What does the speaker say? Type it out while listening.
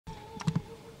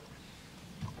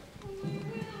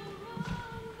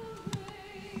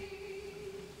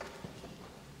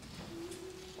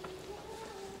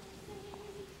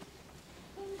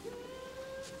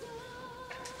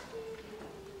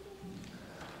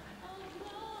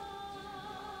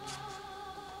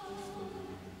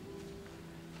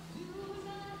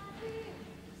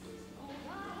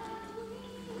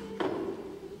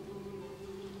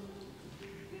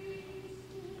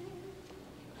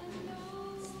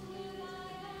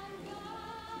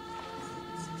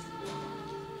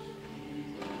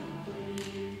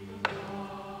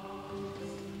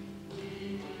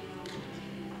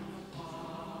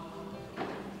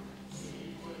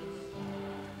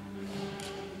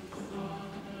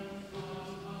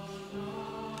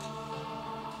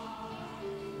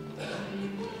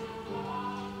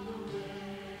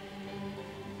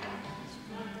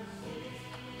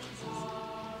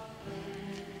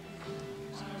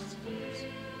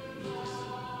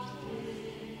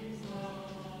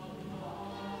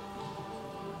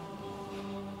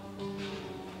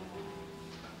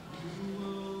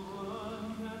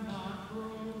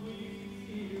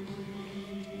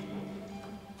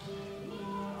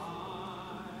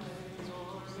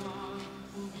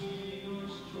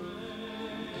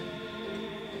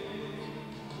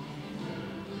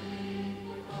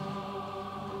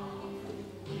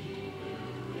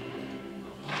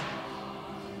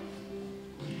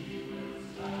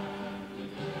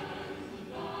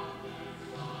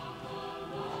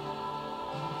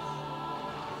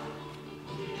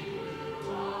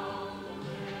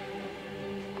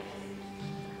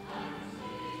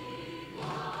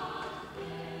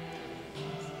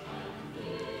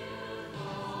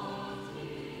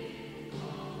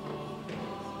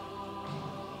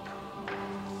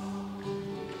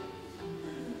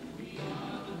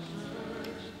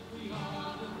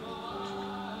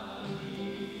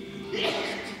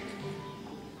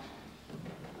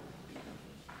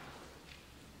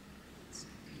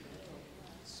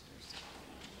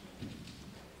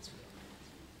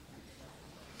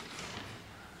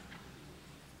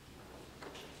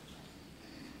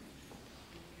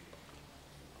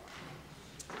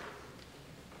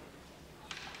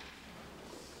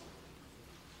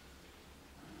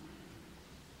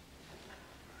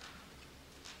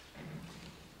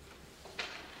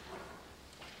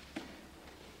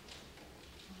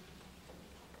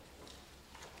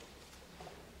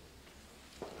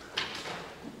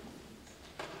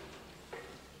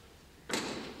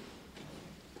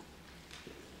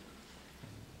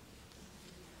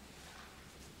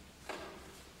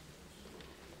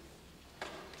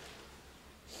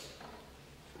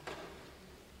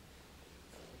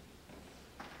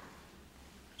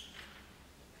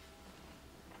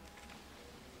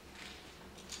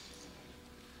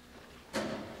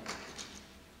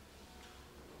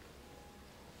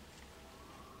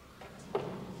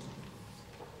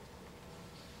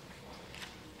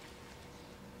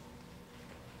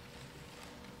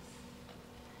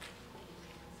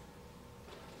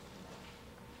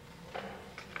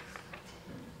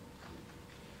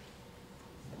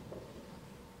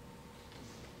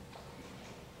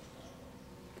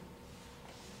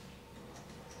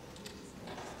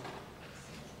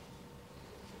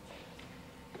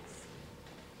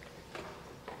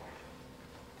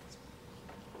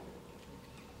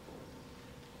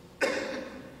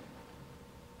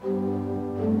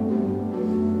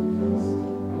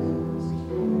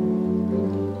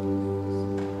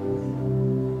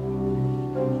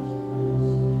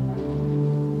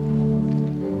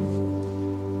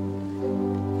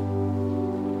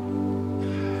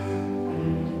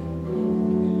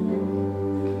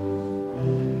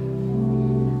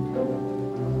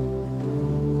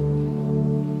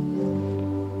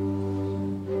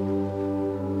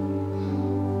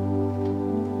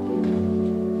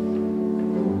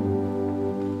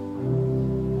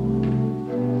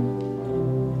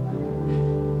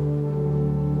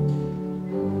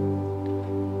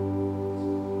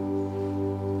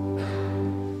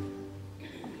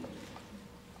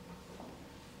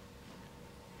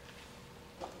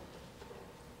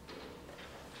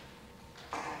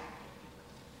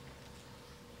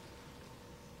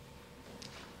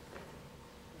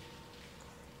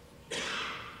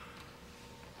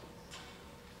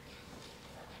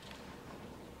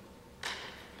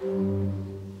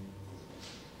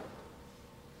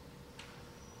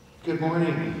Good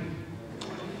morning.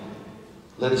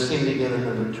 Let us sing together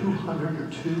number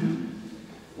 202,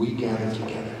 We Gather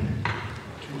Together.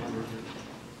 202.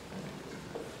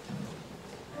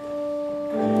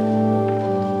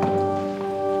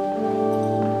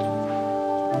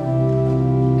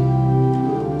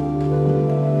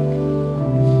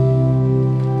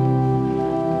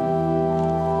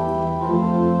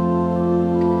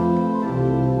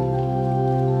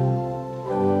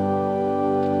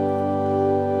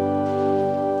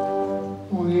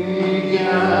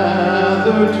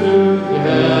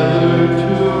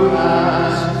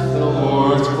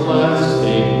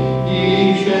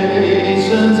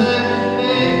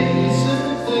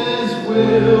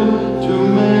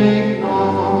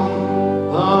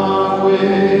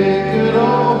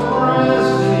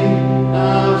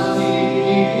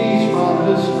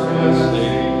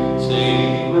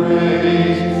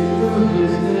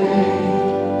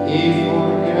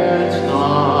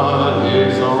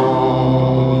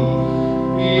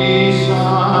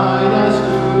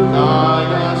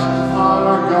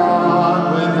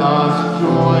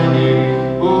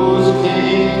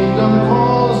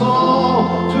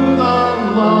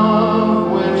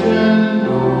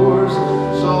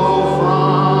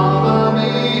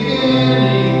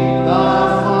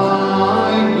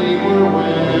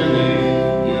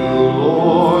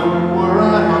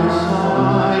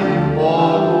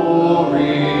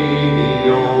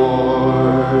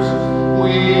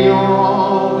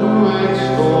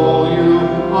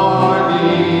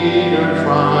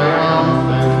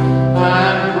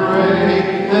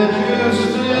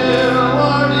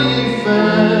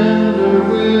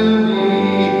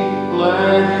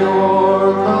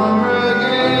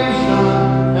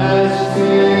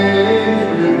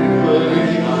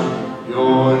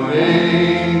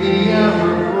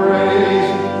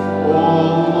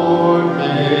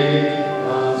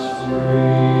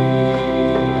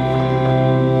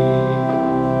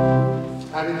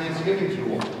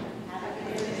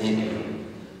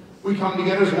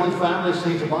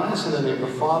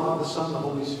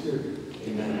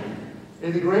 May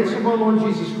the grace of our Lord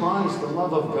Jesus Christ, the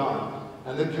love of God,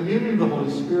 and the communion of the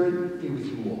Holy Spirit be with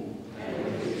you all.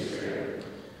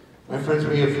 My friends,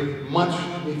 we have much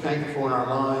to be thankful for in our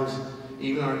lives,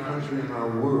 even our country and our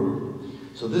world.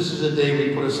 So this is a day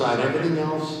we put aside everything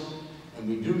else, and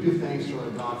we do give thanks to our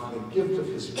God for the gift of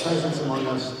his presence among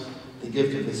us, the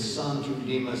gift of his Son to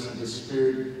redeem us, and his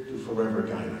Spirit to forever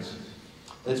guide us.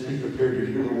 Let's be prepared to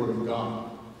hear the word of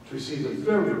God, to receive the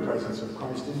very presence of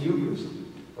Christ in the Eucharist,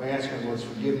 by asking the Lord's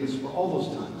forgiveness for all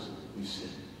those times we've sinned.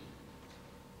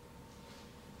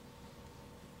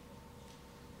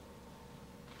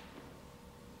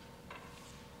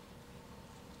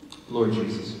 Lord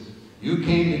Jesus, you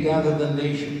came to gather the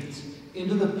nations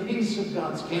into the peace of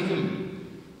God's kingdom.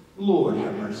 Lord,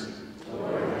 have mercy.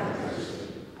 Lord, have mercy.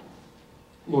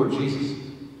 Lord Jesus,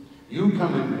 you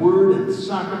come in word and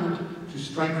sacrament to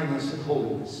strengthen us in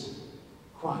holiness.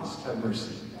 Christ, have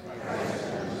mercy. Christ,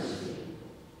 have mercy.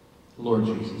 Lord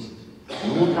Jesus,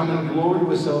 you will come in glory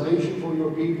with salvation for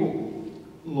your people.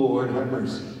 Lord, have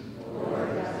mercy.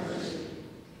 Lord, have mercy.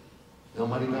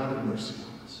 Almighty God, have mercy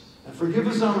on us, and forgive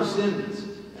us our sins,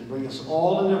 and bring us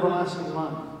all in everlasting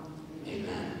life.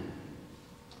 Amen.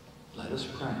 Let us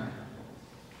pray.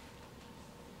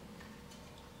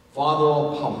 Father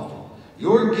all-powerful,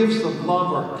 your gifts of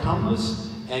love are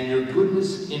countless, and your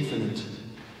goodness infinite.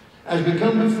 As we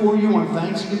come before you on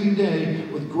Thanksgiving Day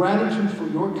with gratitude for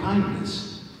your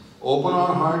kindness, open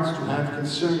our hearts to have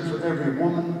concern for every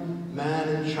woman, man,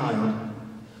 and child,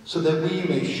 so that we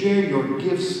may share your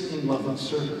gifts in loving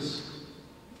service.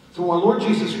 Through our Lord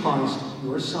Jesus Christ,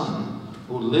 your Son,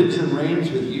 who lives and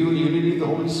reigns with you in the unity of the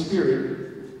Holy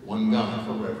Spirit, one God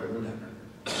forever and ever.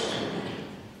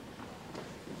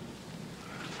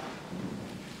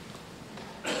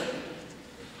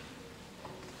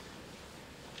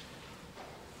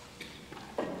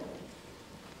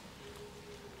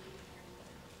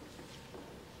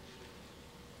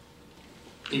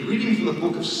 A reading from the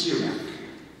book of Sirach.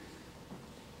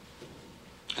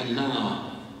 And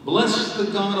now, bless the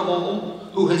God of all,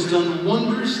 who has done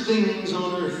wondrous things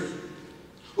on earth,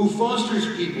 who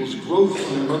fosters people's growth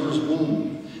in their mother's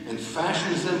womb, and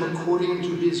fashions them according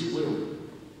to his will.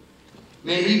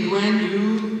 May he grant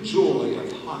you joy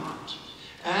of heart,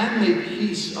 and may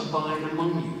peace abide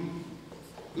among you.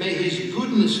 May his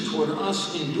goodness toward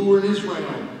us endure in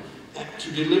Israel,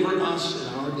 to deliver us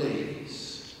in our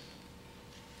days.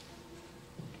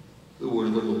 The word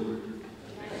of the Lord.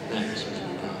 Thanks be to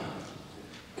God.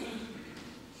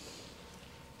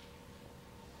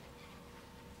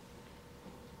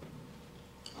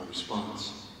 Our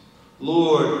response.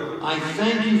 Lord, I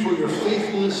thank you for your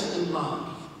faithfulness and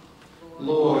love.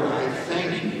 Lord, I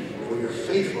thank you for your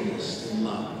faithfulness and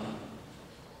love.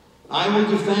 I will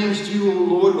give thanks to you, O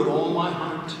Lord, with all my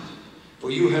heart, for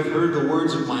you have heard the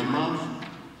words of my mouth.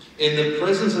 In the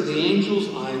presence of the angels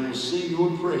I will sing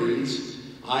your praise.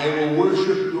 I will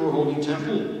worship your holy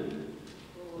temple.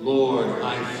 Lord,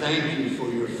 I thank you for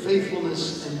your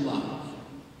faithfulness and love.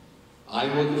 I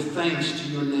will give thanks to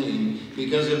your name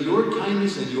because of your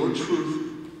kindness and your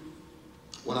truth.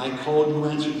 When I called, you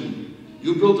answered me.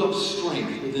 You built up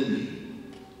strength within me.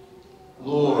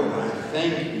 Lord, I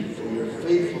thank you for your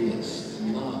faithfulness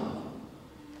and love.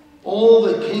 All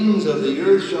the kings of the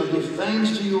earth shall give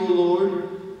thanks to you, O Lord,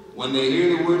 when they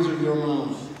hear the words of your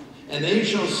mouth. And they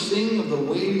shall sing of the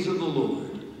ways of the Lord.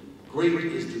 Great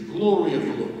is the glory of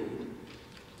the Lord.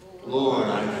 Lord,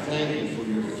 I thank you for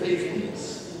your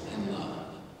faithfulness and love.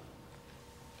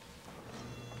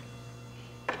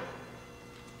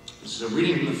 This is a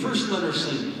reading from the first letter of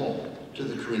St. Paul to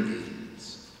the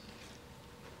Corinthians.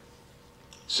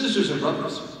 Sisters and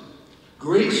brothers,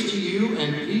 grace to you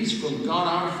and peace from God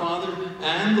our Father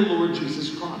and the Lord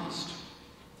Jesus Christ.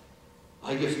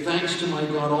 I give thanks to my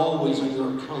God always on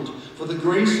your account for the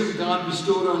grace of God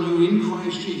bestowed on you in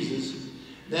Christ Jesus,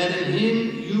 that in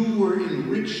him you were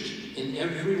enriched in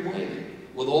every way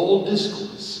with all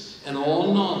discourse and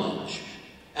all knowledge,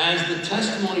 as the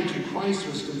testimony to Christ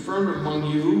was confirmed among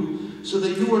you, so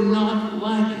that you are not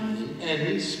lacking in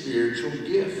any spiritual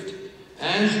gift,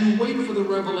 as you wait for the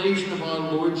revelation of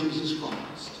our Lord Jesus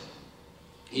Christ.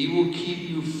 He will keep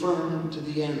you firm to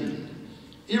the end,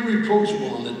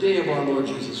 irreproachable on the day of our Lord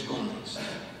Jesus Christ.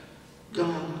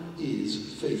 God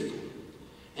is faithful,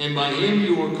 and by him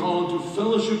you are called to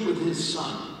fellowship with his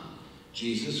Son,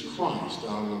 Jesus Christ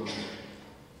our Lord.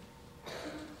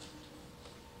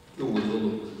 The word of the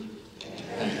Lord.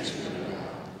 Thanks be to God.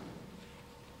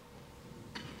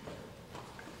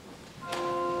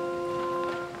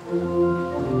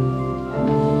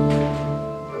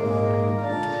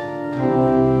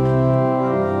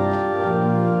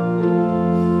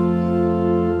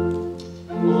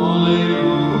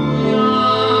 Alleluia,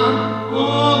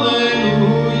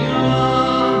 alleluia,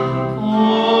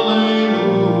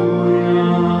 alleluia.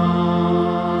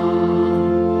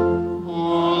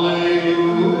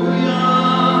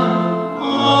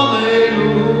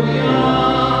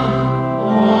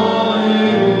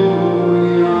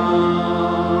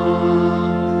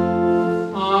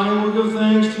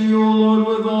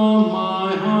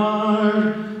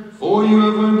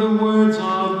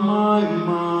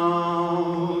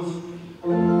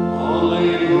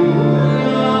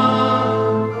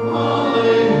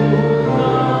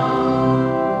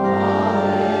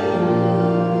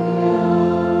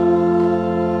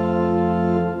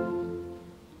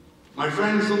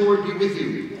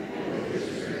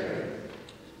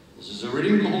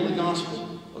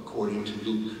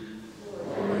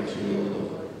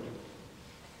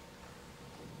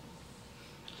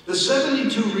 The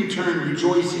 72 returned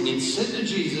rejoicing and said to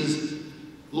Jesus,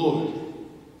 Lord,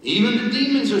 even the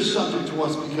demons are subject to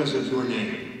us because of your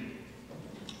name.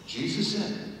 Jesus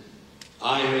said,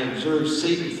 I have observed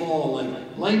Satan fall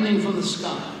like lightning from the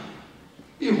sky.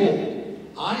 Behold,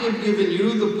 I have given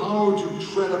you the power to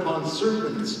tread upon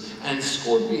serpents and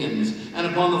scorpions and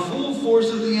upon the full force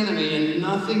of the enemy, and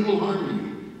nothing will harm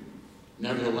you.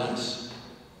 Nevertheless,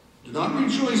 do not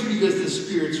rejoice because the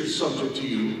spirits are subject to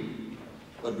you,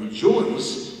 but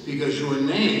rejoice because your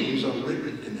names are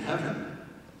written in heaven.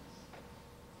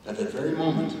 At that very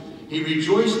moment, he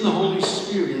rejoiced in the Holy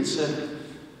Spirit and said,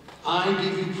 I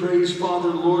give you praise, Father,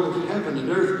 Lord of heaven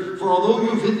and earth, for although you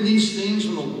have hidden these things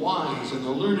from the wise and the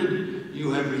learned,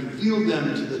 you have revealed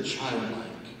them to the childlike.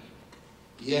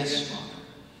 Yes, Father,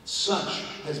 such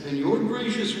has been your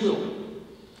gracious will.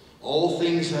 All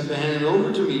things have been handed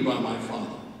over to me by my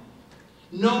Father.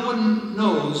 No one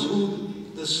knows who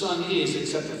the Son is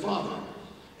except the Father,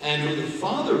 and who the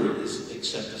Father is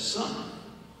except the Son,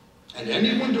 and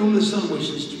anyone to whom the Son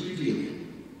wishes to reveal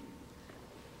him.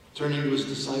 Turning to his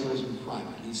disciples in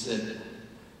private, he said,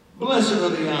 Blessed are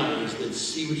the eyes that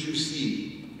see what you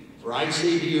see. For I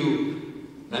say to you,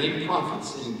 many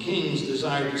prophets and kings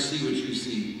desire to see what you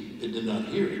see, but did not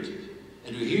hear it,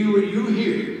 and to hear what you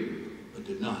hear, but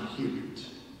did not hear it.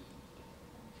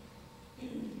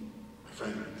 My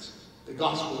friends, the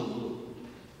gospel of the Lord.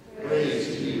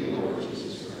 Praise to you, Lord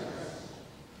Jesus Christ.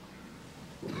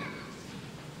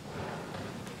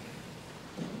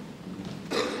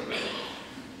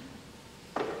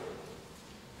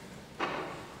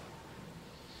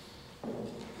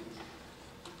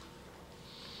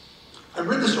 I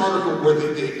read this article where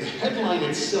the headline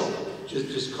itself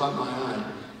just caught my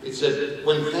eye. It said,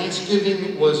 when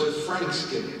Thanksgiving was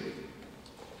Franksgiving.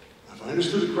 If I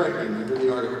understood it correctly, remember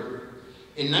the article.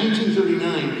 In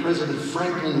 1939, President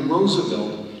Franklin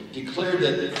Roosevelt declared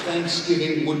that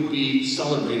Thanksgiving would be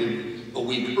celebrated a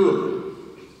week early.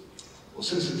 Well,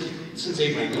 since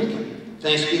Abraham Lincoln,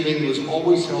 Thanksgiving was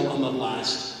always held on the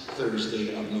last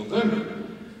Thursday of November.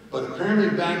 But apparently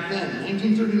back then,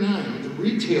 1939, the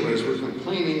retailers were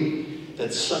complaining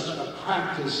that such a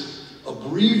practice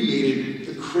abbreviated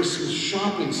the Christmas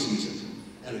shopping season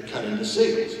and it cut into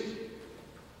sales.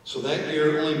 So that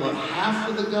year, only about half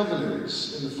of the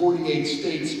governors in the 48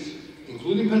 states,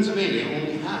 including Pennsylvania,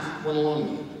 only half went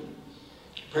along with it.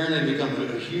 Apparently it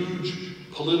became a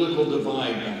huge political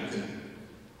divide back then.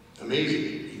 Amazing,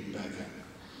 even back then.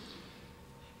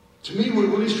 To me, what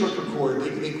really struck a chord,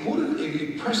 they quoted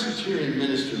a Presbyterian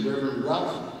minister, Reverend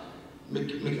Ralph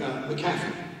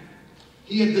McAfee.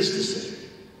 He had this to say.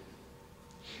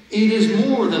 It is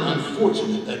more than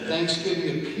unfortunate that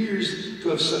Thanksgiving appears to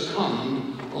have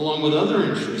succumbed, along with other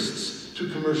interests, to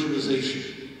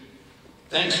commercialization.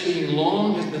 Thanksgiving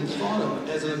long has been thought of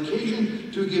as an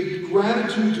occasion to give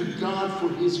gratitude to God for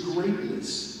his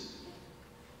greatness.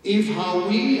 If how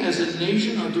we as a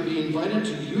nation are to be invited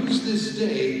to use this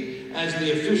day as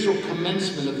the official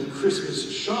commencement of the Christmas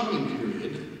shopping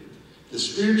period, the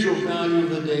spiritual value of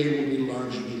the day will be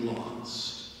largely lost.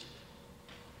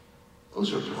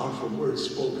 Those are powerful words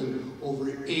spoken over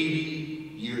 80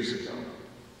 years ago.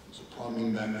 It was a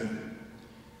problem back then.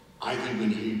 I think we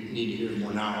need to hear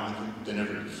more now than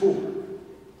ever before.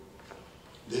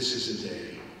 This is a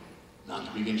day not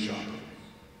to begin shopping.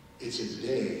 It's a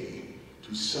day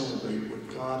to celebrate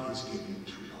what God has given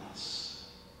to us.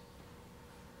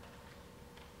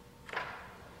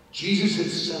 Jesus had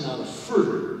sent out a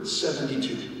further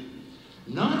 72,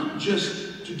 not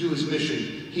just to do his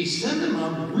mission. He sent them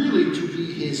out really to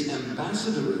be his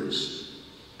ambassadors.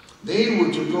 They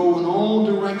were to go in all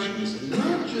directions and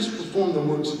not just perform the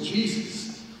works of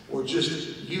Jesus or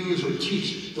just use or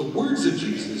teach the words of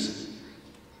Jesus.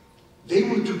 They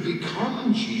were to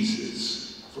become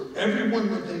Jesus for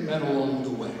everyone that they met along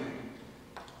the way.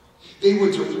 They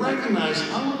were to recognize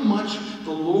how much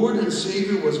the Lord and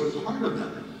Savior was a part of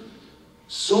them.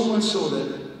 So much so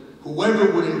that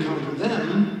whoever would encounter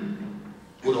them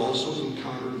would also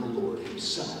encounter the Lord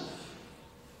himself.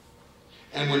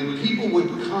 And when people would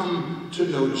come to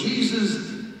know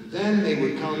Jesus, then they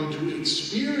would come to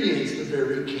experience the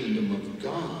very kingdom of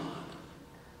God.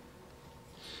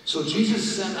 So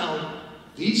Jesus sent out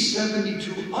these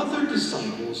 72 other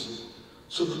disciples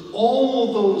so that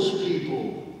all those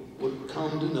people would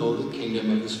come to know the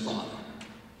kingdom of his Father.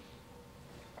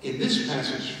 In this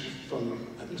passage from,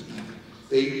 I think,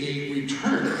 they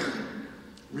returned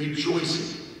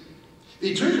rejoicing.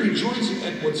 They turned rejoicing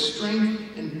at what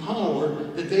strength and power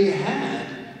that they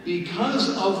had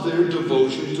because of their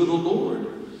devotion to the Lord.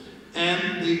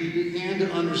 And they began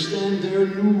to understand their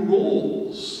new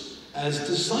roles as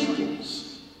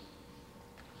disciples.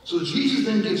 So Jesus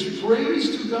then gives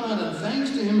praise to God and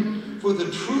thanks to him for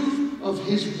the truth of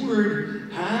his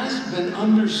word has been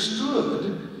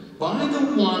understood by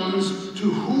the ones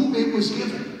to whom it was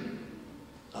given.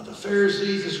 Not the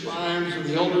Pharisees, the scribes, or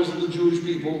the elders of the Jewish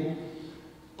people,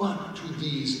 but to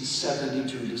these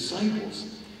 72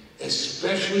 disciples,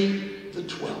 especially the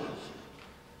 12,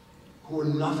 who were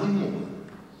nothing more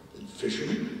than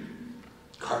fishermen,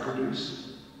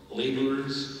 carpenters,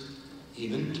 laborers,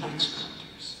 even tax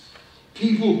collectors.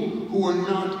 People who were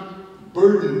not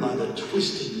burdened by the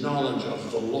twisted knowledge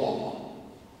of the law.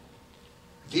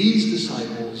 These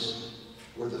disciples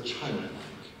were the childlike,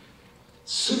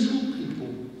 simple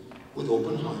people with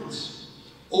open hearts,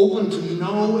 open to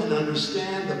know and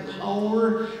understand the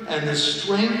power and the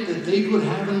strength that they could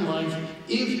have in life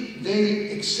if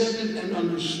they accepted and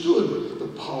understood the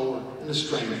power and the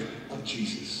strength of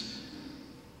Jesus.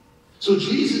 So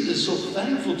Jesus is so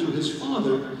thankful to his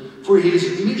Father for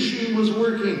his mission was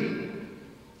working.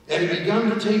 It had begun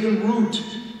to take a root.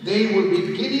 They were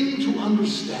beginning to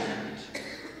understand.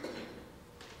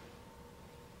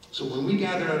 So when we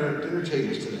gather at our dinner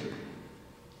tables today,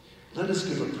 let us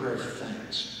give a prayer of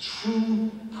thanks,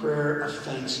 true prayer of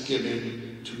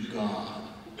thanksgiving to God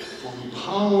for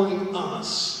empowering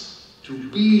us to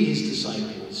be his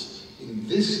disciples in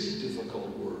this difficult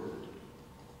world.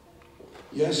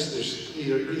 Yes, these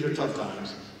are tough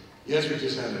times. Yes, we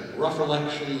just had a rough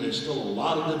election. There's still a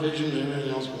lot of division and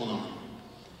everything else going on.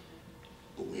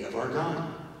 But we have our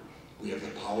God. We have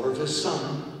the power of his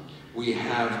Son. We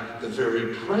have the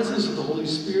very presence of the Holy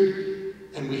Spirit.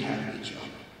 And we have each other.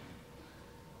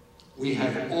 We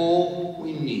have all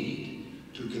we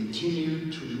need to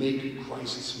continue to make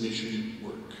Christ's mission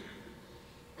work.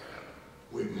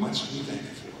 We have much to be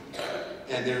thankful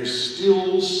for. And there's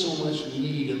still so much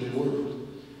need in the world.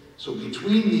 So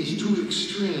between these two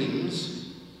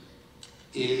extremes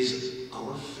is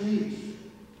our faith.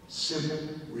 Simple,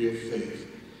 real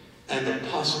faith. And the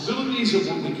possibilities of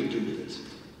what we could do with it.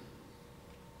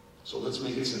 So let's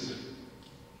make it simple.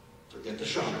 Forget the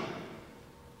shopping.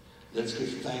 Let's give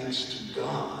thanks to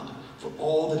God for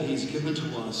all that he's given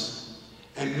to us.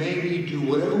 And may we do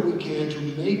whatever we can to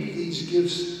make these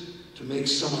gifts, to make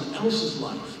someone else's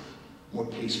life more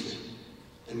peaceful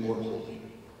and more holy.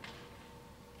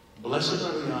 Blessed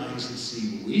are the eyes that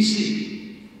see what we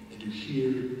see, and to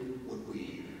hear what we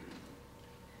hear.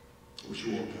 I wish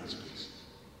you all God's peace.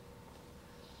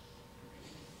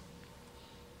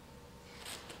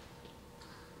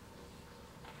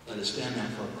 Let us stand now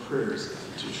for our prayers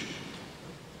of petition.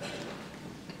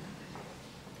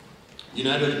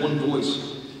 United with one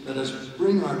voice, let us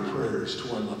bring our prayers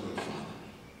to our loving Father.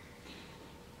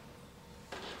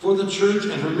 For the church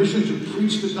and her mission to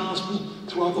preach the gospel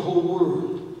throughout the whole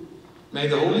world, may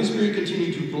the Holy Spirit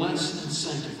continue to bless and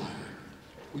sanctify her.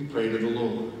 We pray to the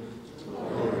Lord.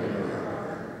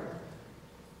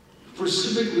 For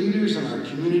civic leaders in our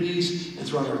communities and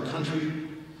throughout our country,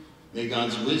 may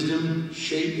God's wisdom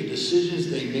shape the decisions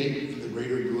they make for the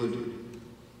greater good.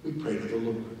 We pray to the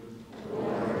Lord.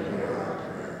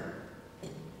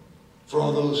 For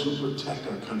all those who protect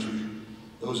our country,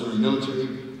 those in our military,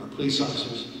 our police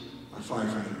officers, our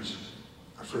firefighters,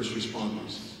 our first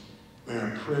responders, may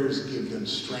our prayers give them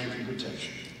strength and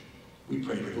protection. We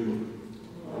pray to the Lord.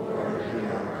 Lord,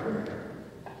 hear our prayer.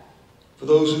 For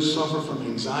those who suffer from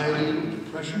anxiety and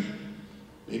depression,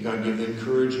 may God give them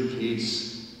courage and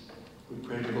peace. We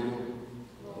pray to the Lord.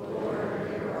 Lord,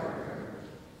 hear our prayer.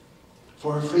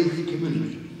 For our faith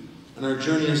community and our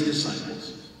journey as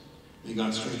disciples, may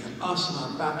God strengthen us in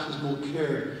our baptismal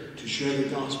care to share the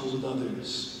gospel with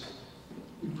others.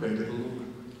 We pray to the Lord.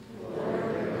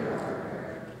 Lord, hear our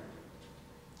prayer.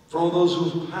 For all those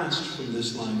who have passed from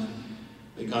this life,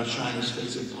 may God shine his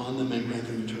face upon them and grant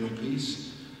them eternal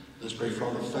peace. Let's pray for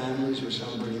all the families who are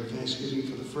celebrating Thanksgiving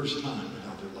for the first time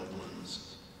without their loved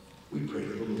ones. We pray to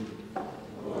the Lord.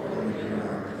 Lord, hear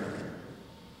our prayer.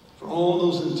 For all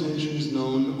those intentions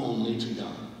known only to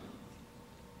God.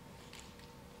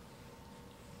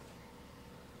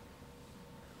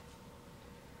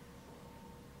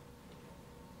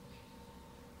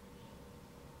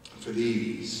 For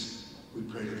these, we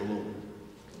pray to the Lord.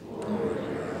 Lord,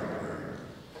 hear our prayer.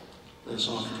 Let us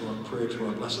offer to our prayer to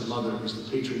our Blessed Mother, who is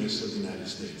the patroness of the United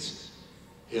States.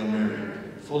 Hail Mary,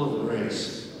 full of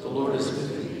grace, the Lord is with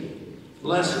thee.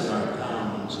 Blessed art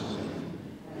thou amongst women.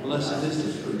 Blessed is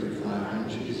the fruit of thy womb,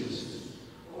 Jesus.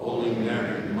 Holy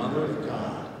Mary, Mother of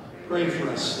God, pray for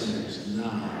us sinners,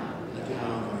 now and at the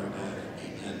hour of our death.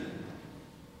 Amen.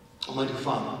 Almighty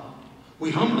Father,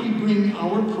 we humbly bring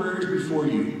our prayers before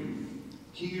you.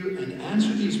 Hear and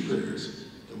answer these prayers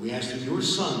that we ask in your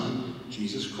Son,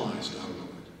 Jesus Christ, our Lord.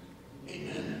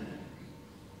 Amen.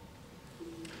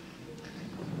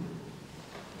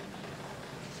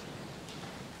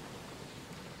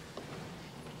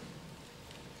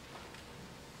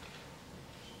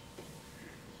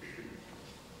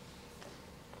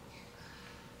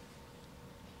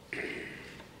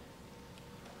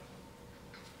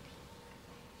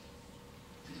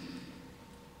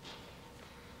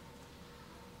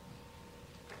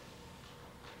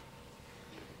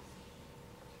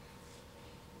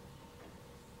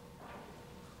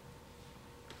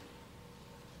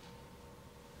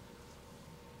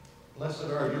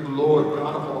 Blessed are you, Lord,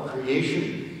 God of all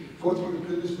creation. For through your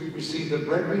goodness we receive the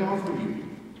bread we offer you,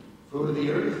 fruit of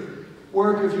the earth,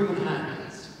 work of human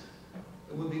hands.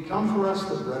 It will become for us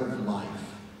the bread of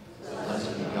life.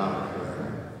 Blessed be God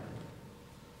forever.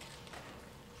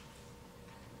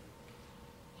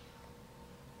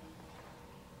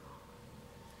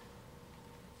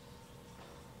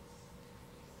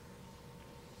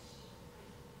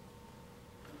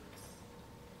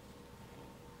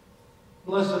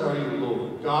 Blessed are you,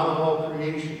 Lord, God of all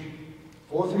creation.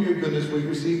 For through your goodness we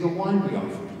receive the wine we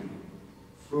offer you,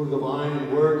 fruit of the vine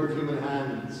and work of human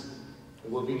hands.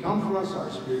 It will become for us our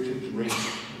spiritual drink.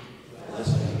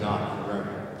 Blessed be God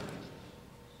forever.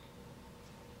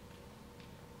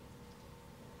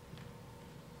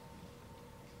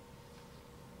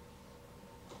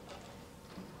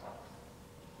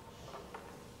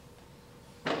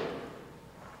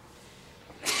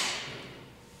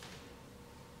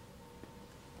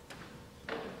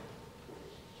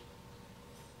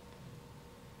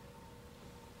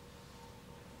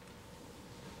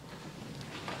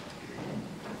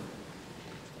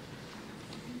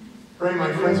 Pray,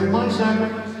 my friends, that my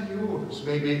sacrifice and yours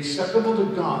may be acceptable to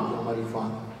God, the Almighty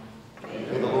Father.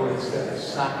 May the Lord accept the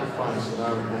sacrifice at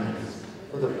our hands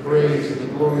for the praise and the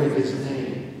glory of his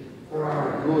name, for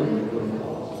our good and the good of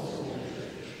all.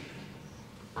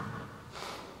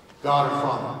 God our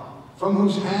Father, from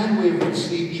whose hand we have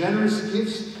received generous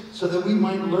gifts so that we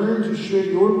might learn to share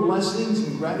your blessings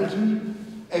and gratitude,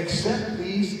 accept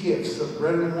these gifts of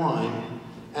bread and wine,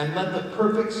 and let the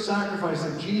perfect sacrifice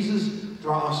of Jesus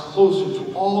draw us closer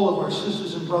to all of our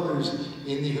sisters and brothers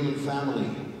in the human family.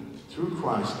 Through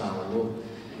Christ our Lord.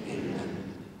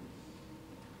 Amen.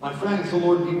 My friends, the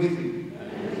Lord be with you.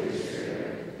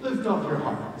 Lift up your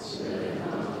hearts.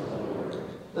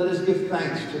 Let us give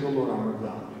thanks to the Lord our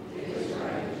God.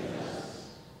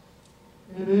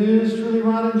 It is truly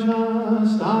right and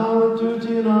just, our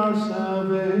duty and our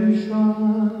salvation,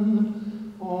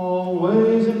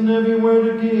 always and everywhere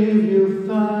to give you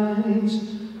thanks,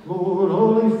 Lord,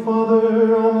 Holy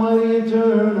Father, Almighty,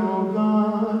 Eternal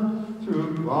God,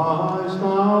 through Christ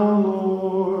our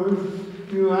Lord.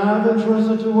 You have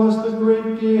entrusted to us the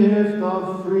great gift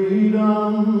of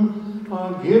freedom,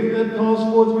 a gift that calls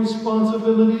forth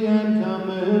responsibility and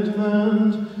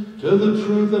commitment to the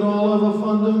truth that all have a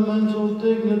fundamental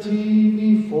dignity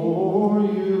before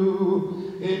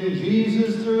you. In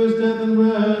Jesus, through his death and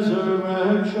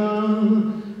resurrection,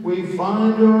 we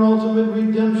find our ultimate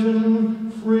redemption,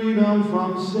 freedom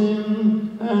from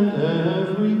sin and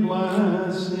every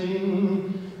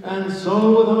blessing. And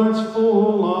so with hearts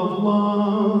full of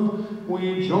love,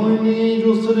 we join the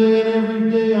angels today and every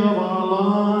day of our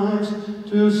lives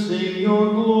to sing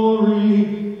your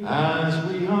glory as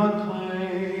we acclaim.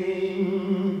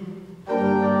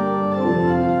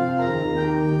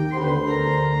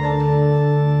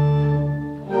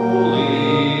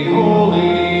 Holy,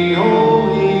 holy,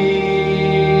 holy,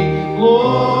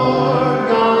 Lord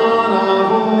God of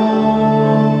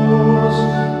hosts,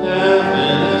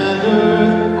 heaven and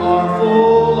earth are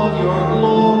full of your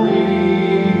glory.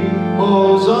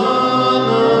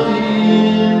 Hosanna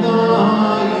in the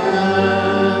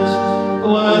highest.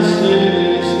 Blessed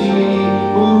is he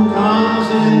who comes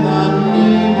in the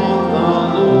name of the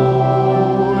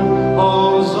Lord.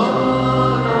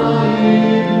 Hosanna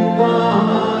in the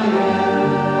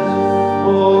highest.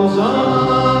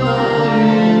 Hosanna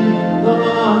in the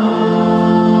highest.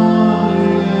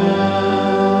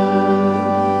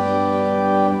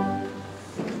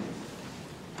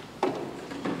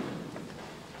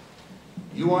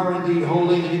 You are indeed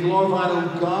holy and be glorified,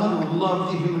 O God, who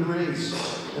love the human race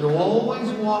and who always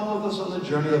walk with us on the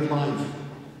journey of life.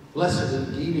 Blessed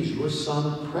indeed is your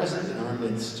Son present in our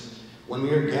midst when we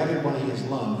are gathered by his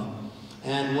love.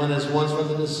 And when, as once for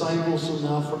the disciples, so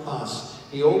now for us,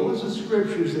 he opens the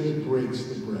scriptures and he breaks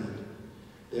the bread.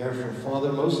 Therefore,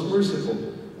 Father, most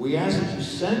merciful, we ask that you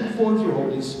send forth your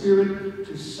Holy Spirit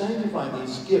to sanctify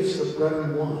these gifts of bread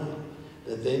and wine,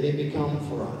 that they may become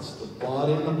for us the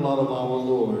body and the blood of our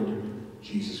Lord,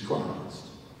 Jesus Christ.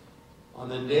 On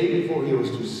the day before he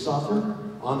was to suffer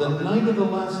on the night of the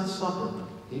Last Supper,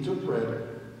 he took bread,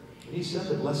 and he said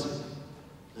the blessing.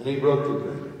 And he broke the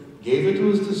bread, gave it to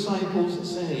his disciples,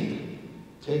 saying,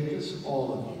 "Take this,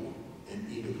 all of you, and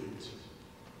eat of it.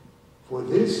 For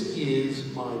this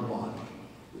is my body,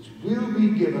 which will be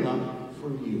given up for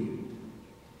you."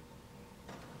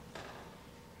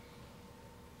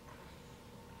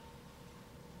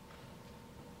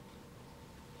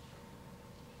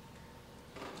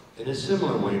 In a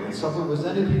similar way, when supper was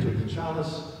ended, he took the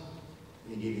chalice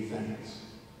and he gave thanks.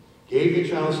 Gave the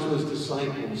chalice to his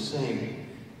disciples, saying,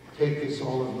 "Take this,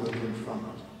 all of you, and drink from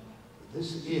it. For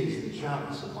this is the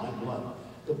chalice of my blood,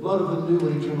 the blood of the new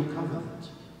and eternal covenant,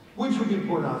 which will be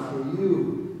poured out for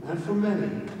you and for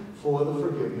many for the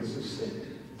forgiveness of sins.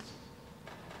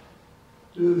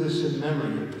 Do this in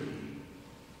memory of me."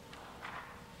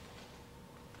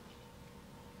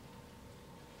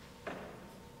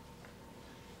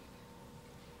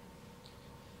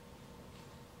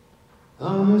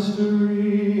 A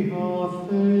mystery of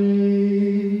faith.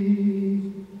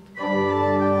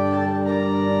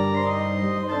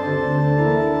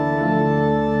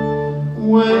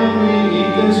 When we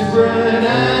eat this bread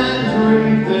and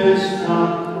drink this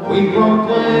cup, we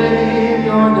proclaim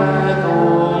your death, O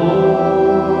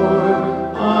Lord,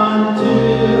 until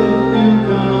you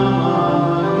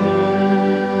come again.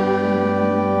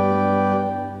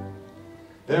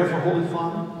 Therefore, Holy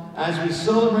Father, as we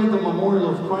celebrate the memorial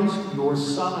of Christ, your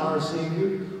Son, our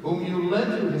Savior, whom you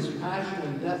led through his passion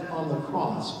and death on the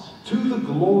cross to the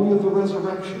glory of the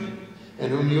resurrection,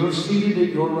 and whom you have seated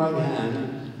at your right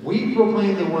hand, we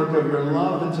proclaim the work of your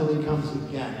love until he comes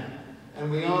again. And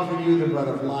we offer you the bread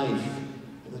of life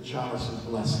and the chalice of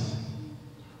blessing.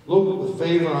 Look with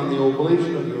favor on the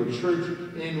oblation of your church,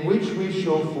 in which we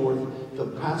show forth the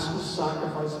paschal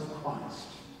sacrifice of Christ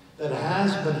that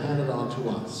has been handed on to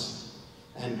us.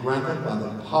 And grant that by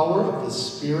the power of the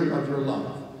Spirit of your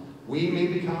love, we may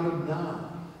be counted now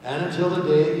and until the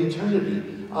day of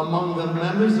eternity among the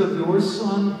members of your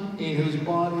Son, in whose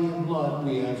body and blood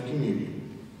we have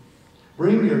communion.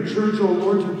 Bring your church, O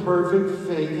Lord, to perfect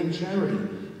faith and charity,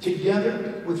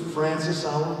 together with Francis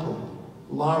our Pope,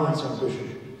 Lawrence our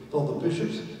Bishop, all the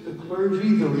bishops, the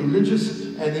clergy, the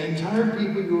religious, and the entire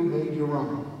people you have made your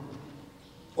own.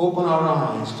 Open our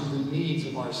eyes to the needs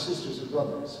of our sisters and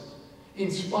brothers.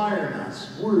 Inspire in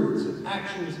us words and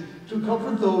actions to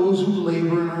comfort those who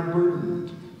labor and are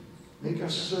burdened. Make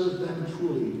us serve them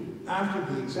truly after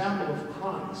the example of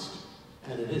Christ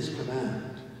and at his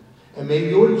command. And may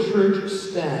your church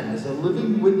stand as a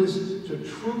living witness to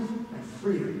truth and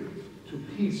freedom, to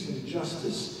peace and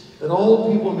justice, that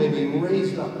all people may be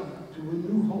raised up to a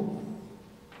new hope.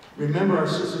 Remember our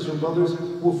sisters and brothers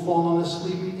who have fallen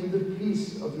asleep in the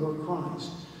peace of your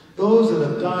Christ. Those that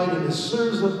have died in the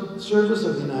service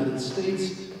of the United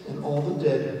States, and all the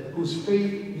dead whose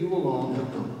fate you alone have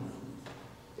known.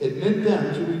 Admit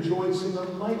them to rejoice in the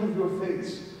light of your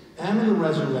face, and in the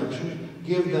resurrection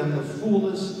give them the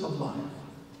fullness of life.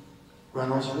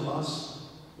 Grant also to us,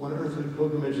 when earthly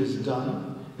pilgrimage is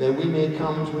done, that we may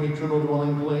come to an eternal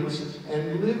dwelling place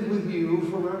and live with you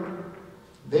forever.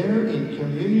 There, in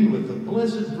communion with the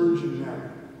Blessed Virgin Mary,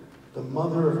 the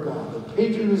Mother of God, the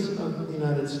patroness of the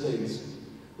United States,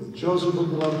 with Joseph, the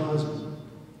beloved husband,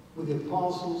 with the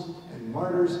apostles and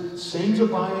martyrs, Saint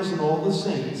Tobias, and all the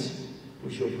saints,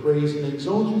 we shall praise and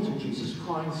exalt you through Jesus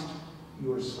Christ,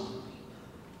 your Son.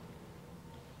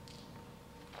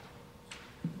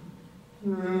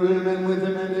 Through him and with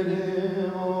him and in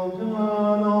him, O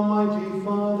God, Almighty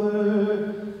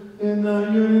Father, in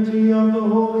the unity of the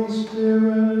Holy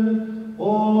Spirit,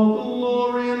 all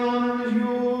glory and honor is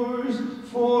yours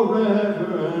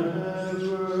forever and ever.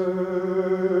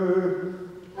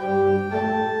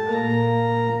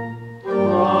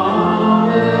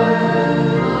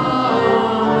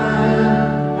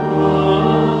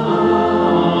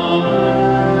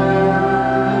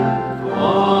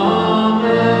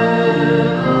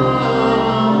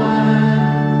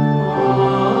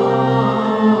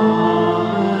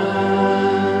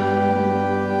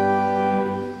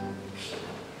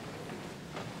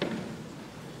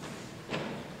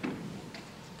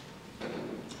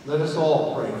 Let us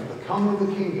all pray for the coming of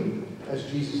the kingdom as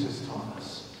Jesus has taught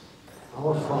us.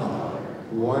 Our Father,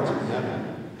 who art in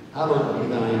heaven, hallowed be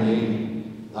thy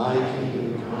name. Thy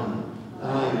kingdom come,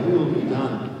 thy will be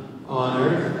done, on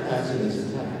earth as it is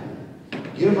in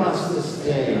heaven. Give us this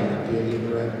day our daily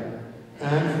bread,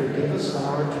 and forgive us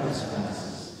our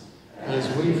trespasses,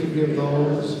 as we forgive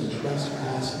those who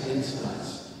trespass against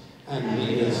us. And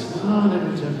lead us not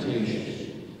into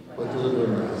temptation, but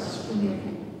deliver us from evil.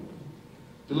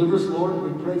 Deliver us, Lord,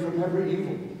 we pray, from every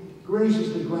evil.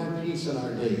 Graciously grant peace in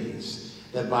our days,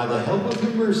 that by the help of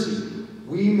your mercy,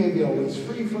 we may be always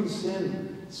free from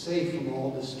sin, safe from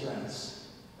all distress,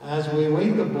 as we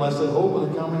await the blessed hope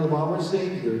and the coming of our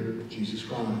Savior, Jesus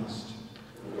Christ.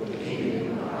 For the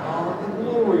kingdom, the power, and the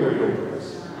glory are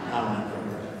yours, now and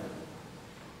forever.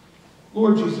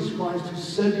 Lord Jesus Christ, who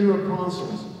said to your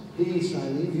apostles, peace I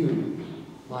leave you,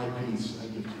 my peace I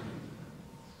give to you.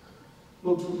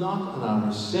 Look not on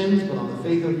our sins, but on the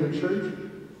faith of your church.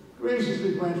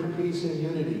 Graciously grant her peace and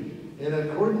unity, in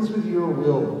accordance with your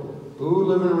will, who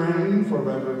live and reign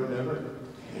forever and ever.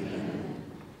 Amen.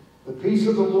 The peace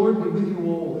of the Lord be with you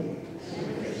always.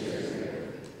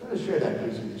 Let us share that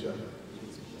peace with each other.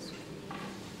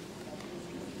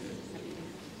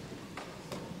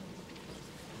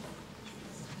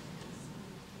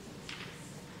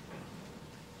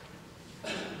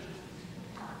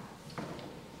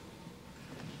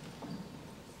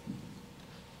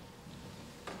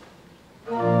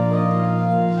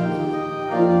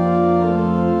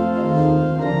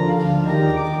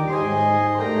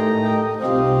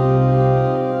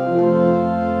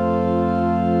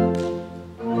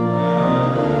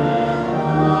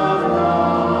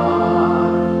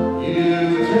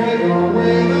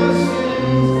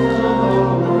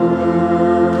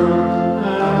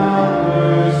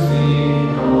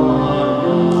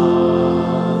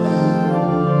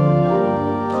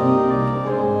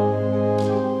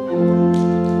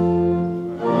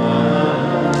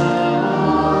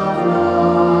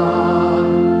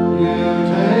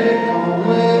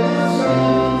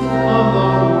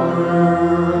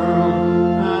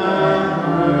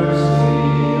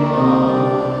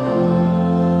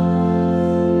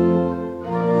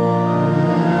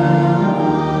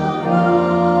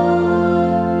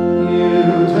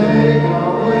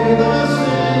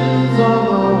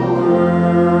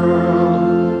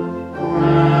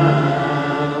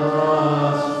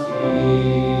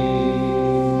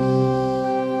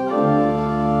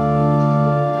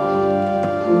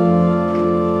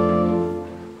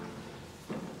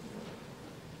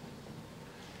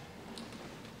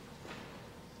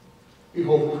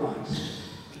 Behold Christ.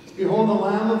 Behold the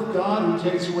Lamb of God who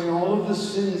takes away all of the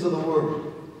sins of the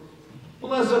world.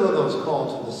 Blessed are those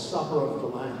called to the supper of the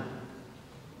Lamb.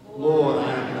 Lord,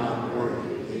 I am not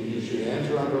worthy that you should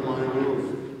enter under my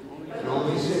roof, and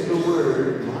only say the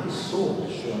word, my soul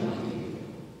shall heal.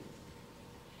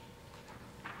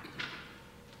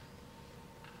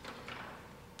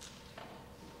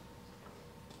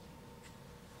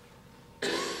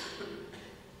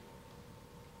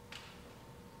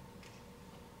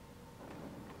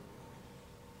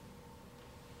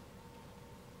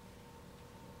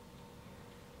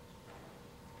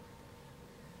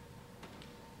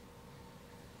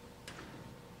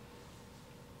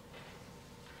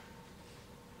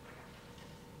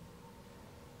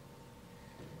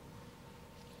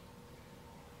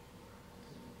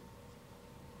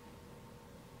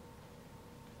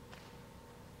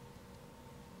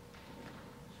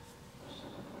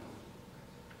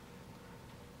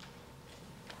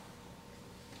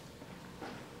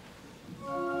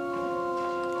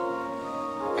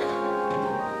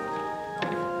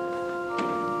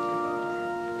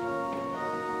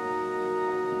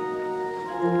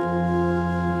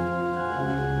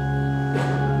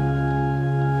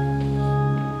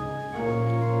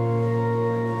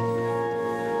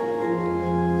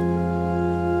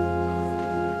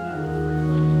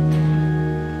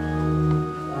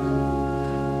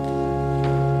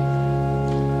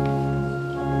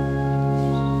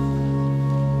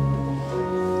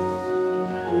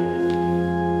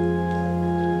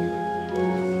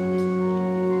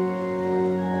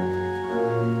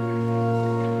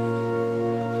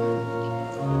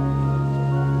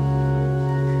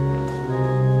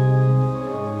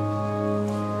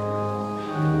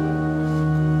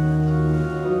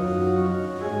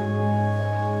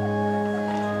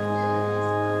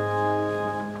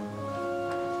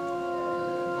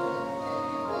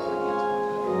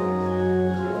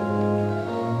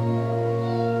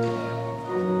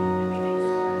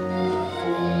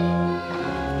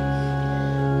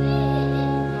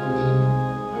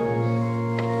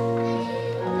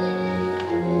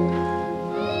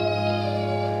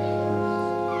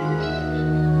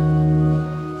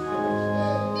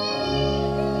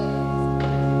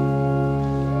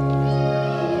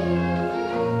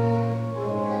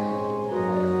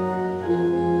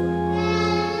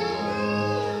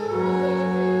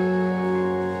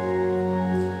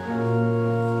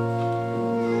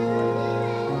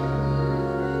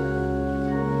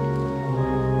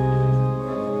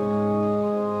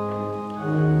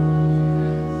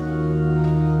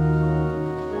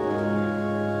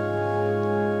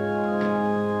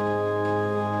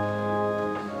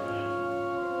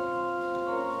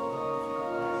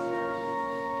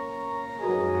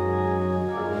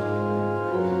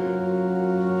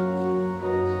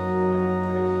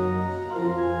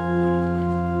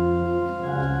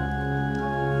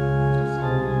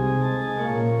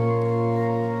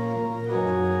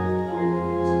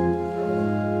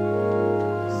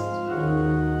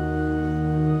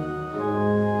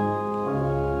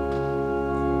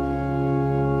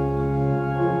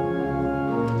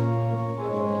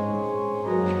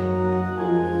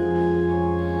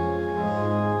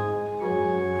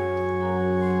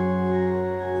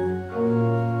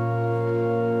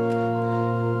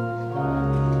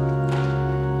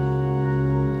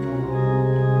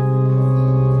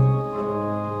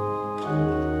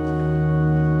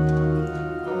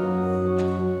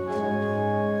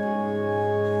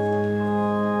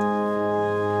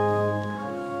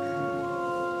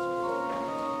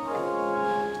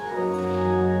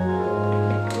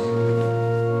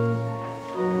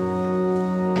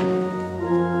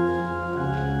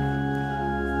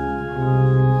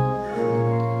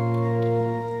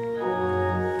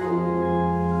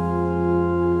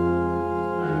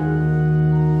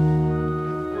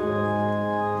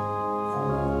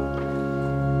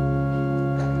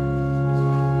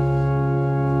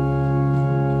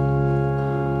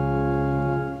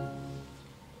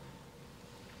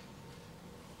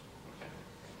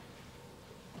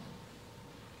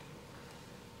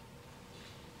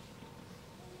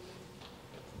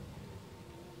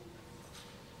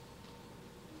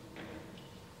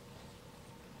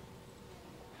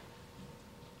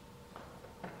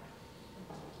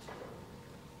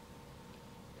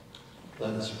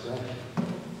 Let us pray.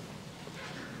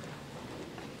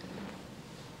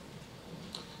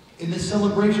 In this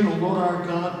celebration, O Lord our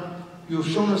God, you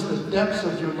have shown us the depths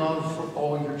of your love for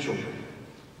all your children.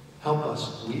 Help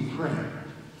us, we pray,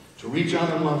 to reach out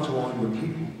in love to all your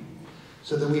people,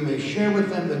 so that we may share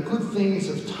with them the good things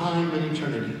of time and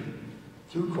eternity,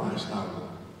 through Christ our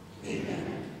Lord.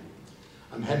 Amen.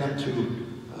 I'm heading up to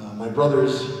my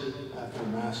brother's after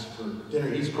Mass for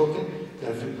dinner. He's cooking.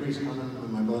 Got a few priests coming,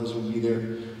 and my brothers will be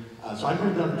there. So I've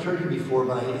never done turkey before,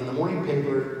 but in the morning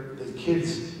paper, the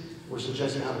kids were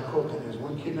suggesting how to cook, and there's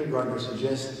one kindergartner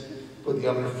suggests put the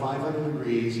oven at 500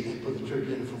 degrees and put the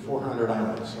turkey in for 400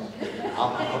 hours. So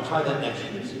I'll try that next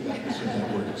year, see if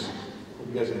that works. Hope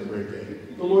you guys have a great day.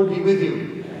 The Lord be with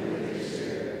you.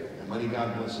 And mighty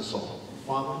God bless us all. The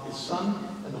Father, the Son,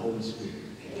 and the Holy Spirit.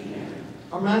 Amen.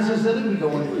 Our Mass is that we go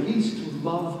in peace to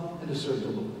love and to serve the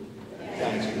Lord.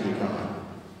 Thanks be to God.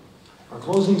 Our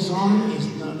closing song is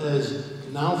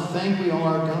Now Thank We All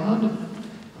Our God.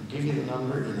 I'll give you the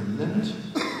number in a minute.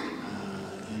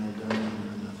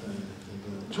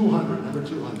 200, number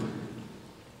 200.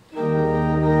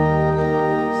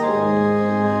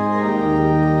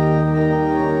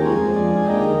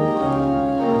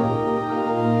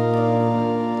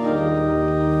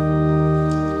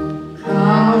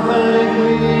 Now thank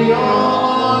we all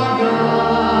our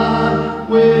God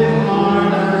with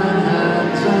heart and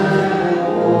hands and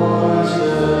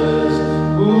voices,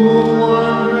 who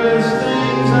wondrous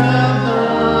things have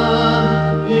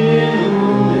done, in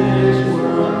whom this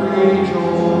world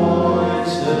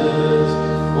rejoices,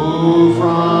 who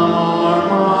from our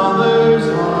mother's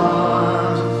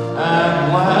arms have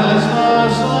blessed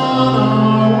us on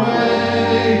our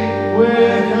way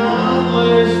with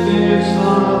countless gifts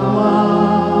of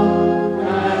love,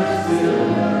 and still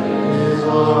is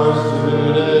ours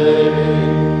today.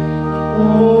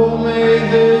 Oh, may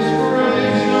this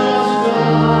gracious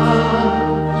God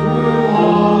through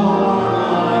all our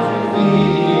life be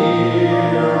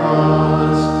near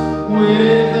us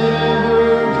with